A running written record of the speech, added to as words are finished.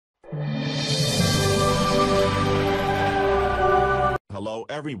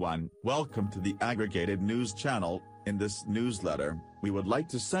Hello everyone, welcome to the aggregated news channel. In this newsletter, we would like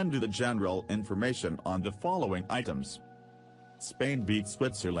to send you the general information on the following items. Spain beat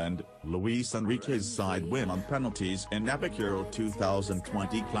Switzerland, Luis Enrique's side win on penalties in Epic Euro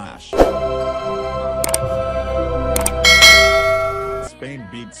 2020 clash. Spain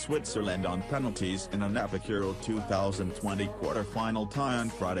beat Switzerland on penalties in an Epic Euro 2020 quarter-final tie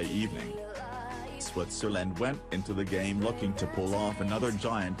on Friday evening. Switzerland went into the game looking to pull off another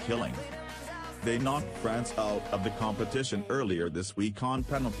giant killing. They knocked France out of the competition earlier this week on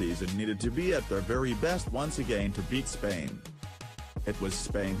penalties and needed to be at their very best once again to beat Spain. It was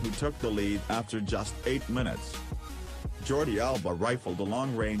Spain who took the lead after just 8 minutes. Jordi Alba rifled a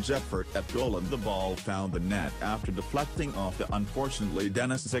long-range effort at goal and the ball found the net after deflecting off the unfortunately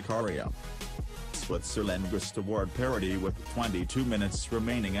Denis Zakaria. Switzerland restored parity with 22 minutes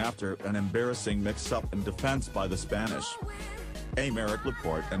remaining after an embarrassing mix-up in defense by the Spanish. Aymeric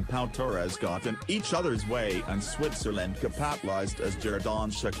Laporte and Pau Torres got in each other's way and Switzerland capitalized as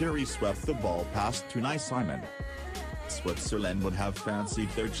Xherdan Shaqiri swept the ball past Unai Simon. Switzerland would have fancied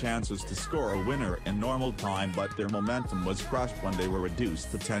their chances to score a winner in normal time, but their momentum was crushed when they were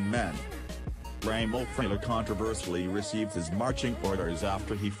reduced to 10 men. Raimel Freire controversially received his marching orders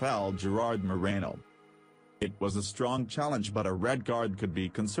after he fouled Gerard Moreno. It was a strong challenge, but a red card could be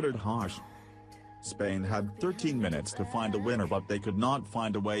considered harsh. Spain had 13 minutes to find a winner, but they could not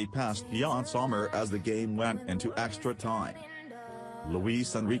find a way past Yann Sommer as the game went into extra time.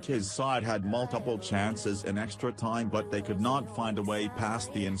 Luis Enrique's side had multiple chances in extra time, but they could not find a way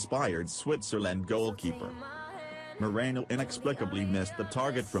past the inspired Switzerland goalkeeper. Moreno inexplicably missed the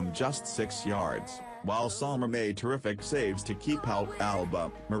target from just 6 yards, while Sommer made terrific saves to keep out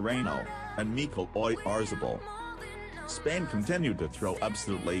Alba, Moreno, and Mikel Oyarzabal. Spain continued to throw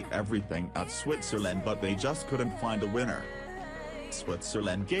absolutely everything at Switzerland, but they just couldn't find a winner.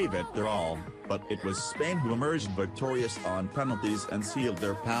 Switzerland gave it their all, but it was Spain who emerged victorious on penalties and sealed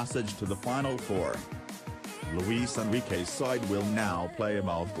their passage to the Final Four. Luis Enrique's side will now play a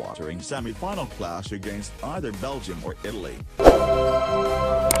mouth-watering semi-final clash against either Belgium or Italy.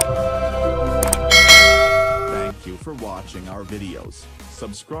 Thank you for watching our videos.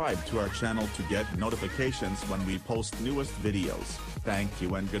 Subscribe to our channel to get notifications when we post newest videos. Thank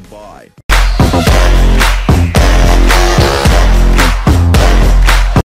you and goodbye.